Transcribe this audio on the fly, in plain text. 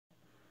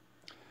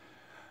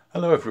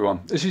Hello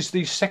everyone, this is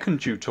the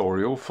second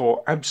tutorial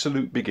for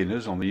absolute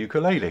beginners on the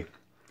ukulele.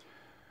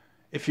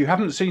 If you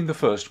haven't seen the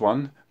first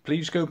one,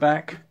 please go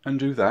back and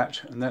do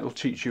that, and that will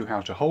teach you how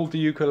to hold the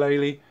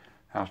ukulele,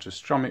 how to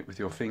strum it with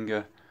your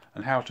finger,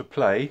 and how to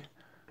play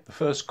the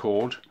first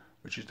chord,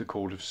 which is the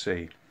chord of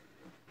C.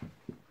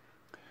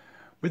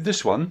 With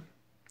this one,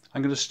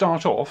 I'm going to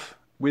start off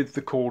with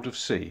the chord of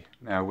C.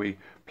 Now we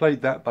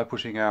played that by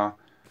putting our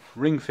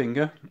ring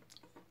finger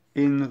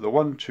in the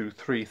 1, 2,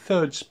 3,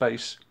 third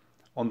space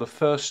on the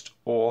first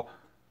or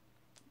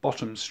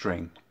bottom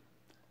string,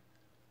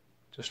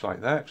 just like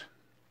that,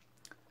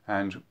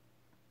 and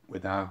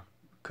with our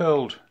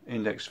curled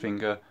index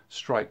finger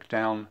strike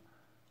down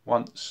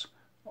once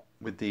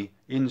with the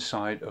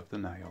inside of the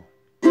nail.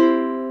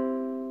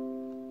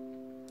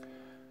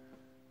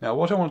 Now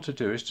what I want to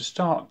do is to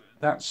start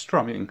that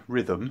strumming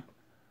rhythm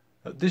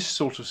at this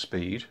sort of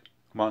speed,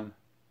 1,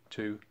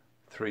 2,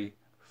 3,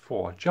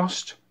 4,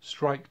 just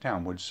strike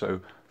downwards, so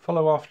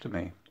follow after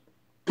me.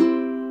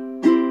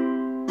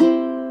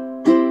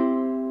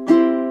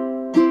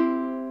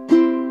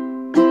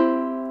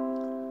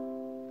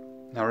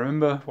 Now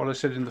remember what I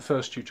said in the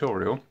first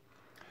tutorial,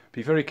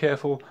 be very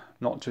careful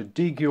not to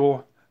dig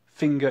your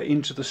finger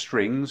into the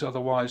strings,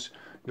 otherwise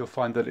you'll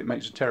find that it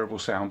makes a terrible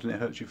sound and it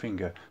hurts your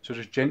finger. So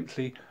just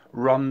gently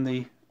run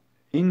the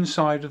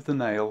inside of the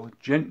nail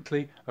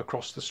gently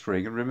across the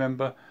string, and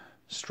remember,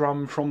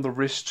 strum from the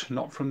wrist,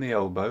 not from the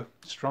elbow,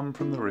 strum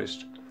from the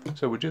wrist.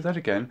 So we'll do that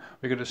again.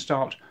 We're going to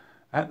start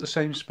at the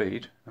same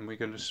speed and we're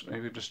going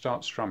to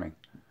start strumming.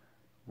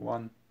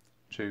 1,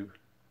 2,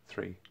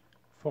 3,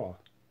 4.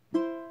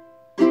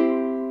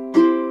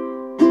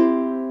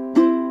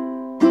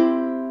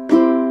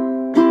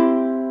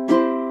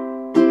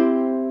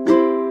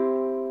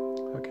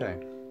 Okay.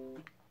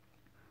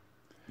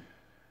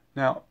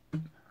 Now,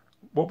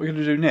 what we're going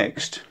to do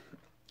next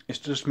is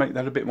to just make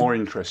that a bit more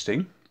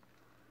interesting,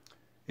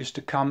 is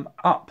to come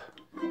up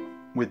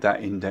with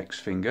that index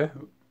finger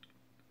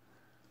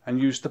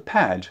and use the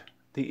pad,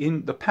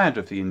 the pad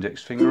of the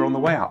index finger on the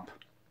way up.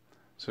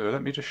 So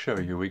let me just show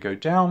you. We go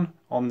down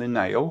on the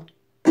nail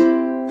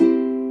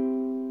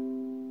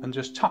and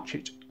just touch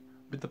it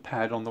with the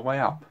pad on the way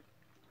up.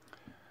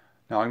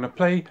 Now I'm going to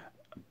play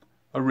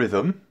a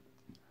rhythm.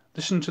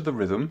 Listen to the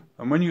rhythm,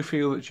 and when you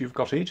feel that you've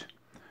got it,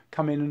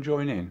 come in and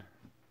join in.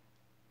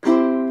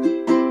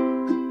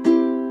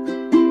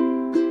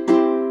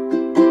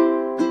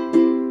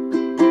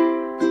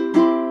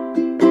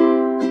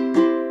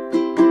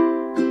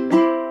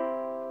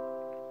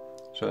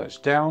 So that's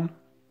down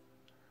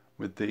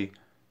with the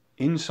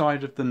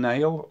inside of the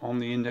nail on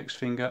the index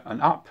finger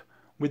and up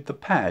with the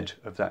pad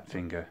of that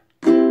finger.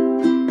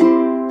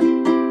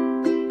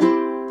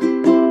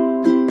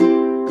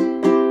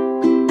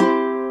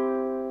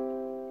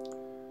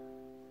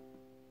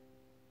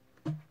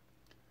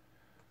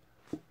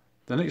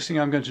 The next thing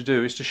I'm going to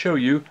do is to show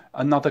you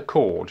another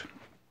chord.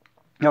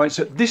 Now it's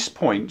at this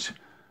point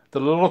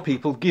that a lot of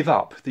people give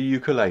up the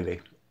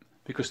ukulele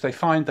because they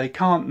find they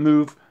can't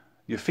move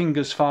your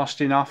fingers fast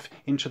enough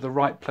into the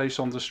right place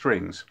on the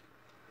strings.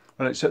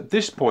 Well, it's at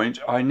this point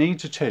I need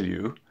to tell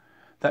you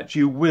that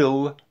you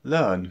will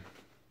learn.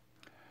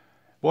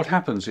 What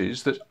happens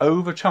is that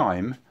over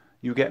time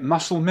you get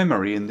muscle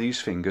memory in these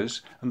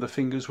fingers and the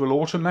fingers will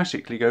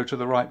automatically go to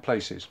the right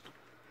places.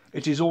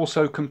 It is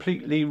also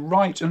completely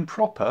right and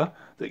proper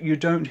that you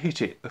don't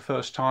hit it the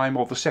first time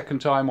or the second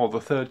time or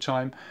the third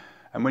time,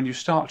 and when you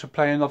start to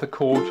play another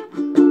chord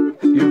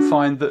you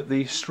find that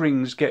the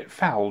strings get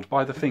fouled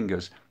by the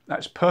fingers.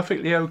 That's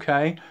perfectly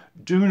okay,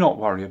 do not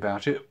worry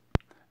about it.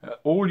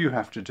 All you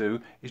have to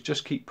do is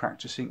just keep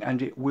practicing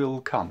and it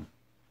will come.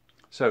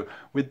 So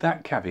with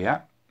that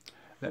caveat,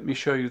 let me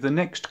show you the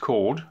next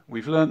chord.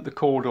 We've learnt the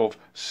chord of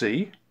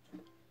C.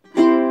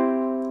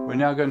 We're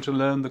now going to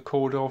learn the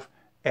chord of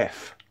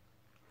F.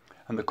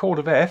 And the chord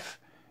of F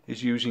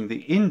is using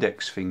the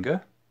index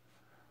finger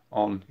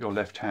on your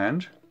left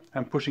hand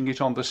and putting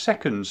it on the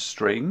second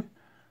string,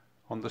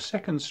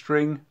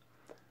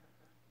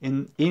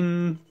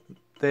 in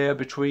there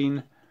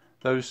between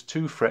those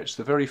two frets,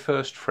 the very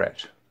first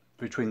fret,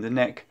 between the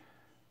neck,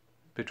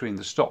 between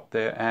the stop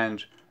there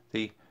and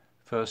the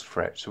first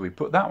fret. So we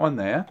put that one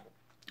there,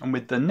 and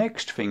with the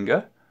next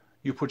finger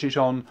you put it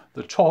on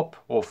the top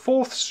or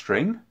fourth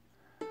string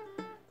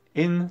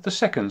in the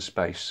second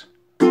space.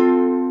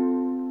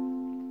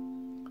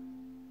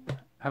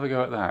 Have a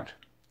go at that.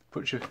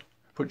 Put your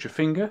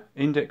finger,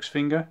 index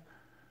finger,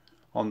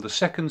 on the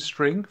second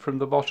string from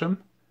the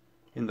bottom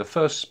in the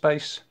first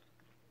space,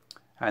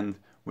 and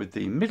with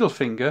the middle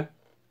finger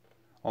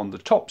on the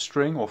top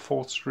string or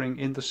fourth string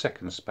in the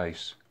second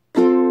space.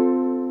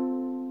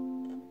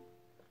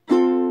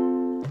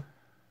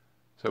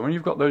 So when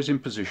you've got those in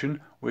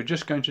position, we're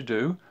just going to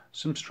do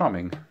some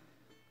strumming.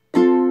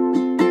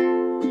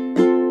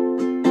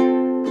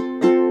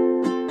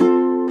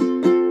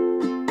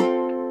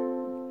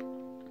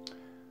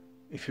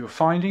 If you're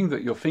finding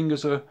that your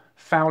fingers are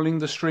fouling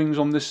the strings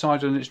on this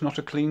side and it's not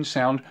a clean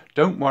sound,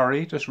 don't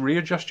worry, just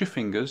readjust your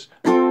fingers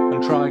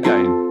and try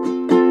again.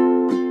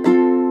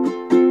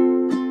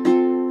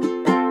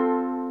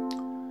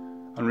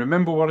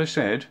 remember what I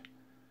said,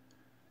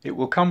 it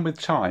will come with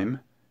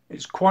time.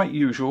 It's quite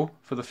usual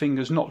for the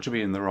fingers not to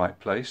be in the right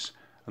place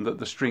and that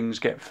the strings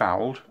get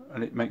fouled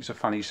and it makes a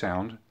funny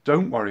sound.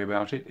 Don't worry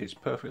about it, it's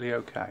perfectly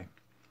okay.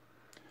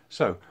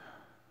 So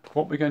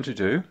what we're going to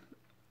do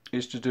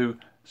is to do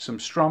some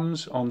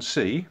strums on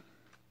C,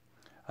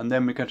 and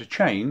then we're going to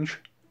change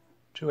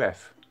to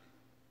F.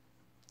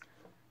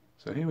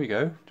 So here we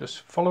go, just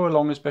follow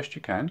along as best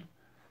you can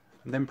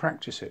and then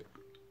practice it.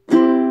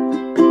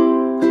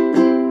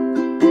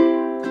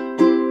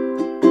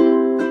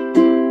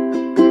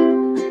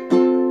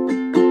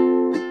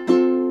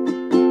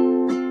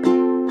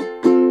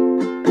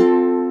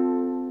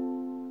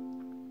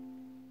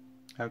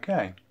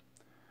 Okay,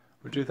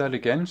 we'll do that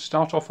again.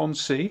 Start off on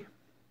C.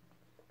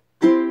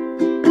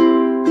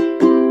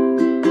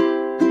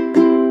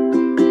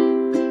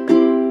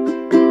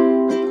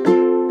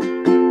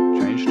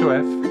 Change to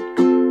F.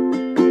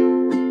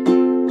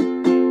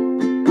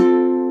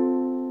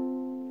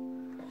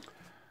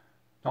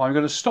 Now I'm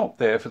going to stop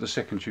there for the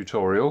second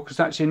tutorial because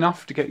that's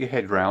enough to get your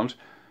head round.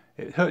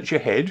 It hurts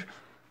your head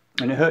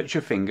and it hurts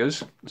your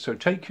fingers, so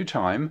take your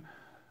time,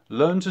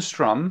 learn to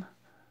strum,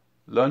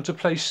 learn to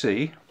play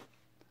C,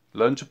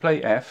 learn to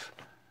play F,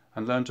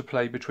 and learn to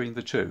play between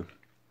the two.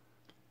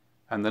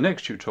 And the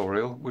next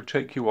tutorial will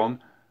take you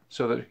on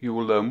so that you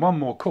will learn one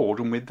more chord,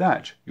 and with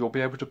that you'll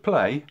be able to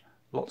play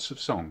lots of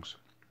songs.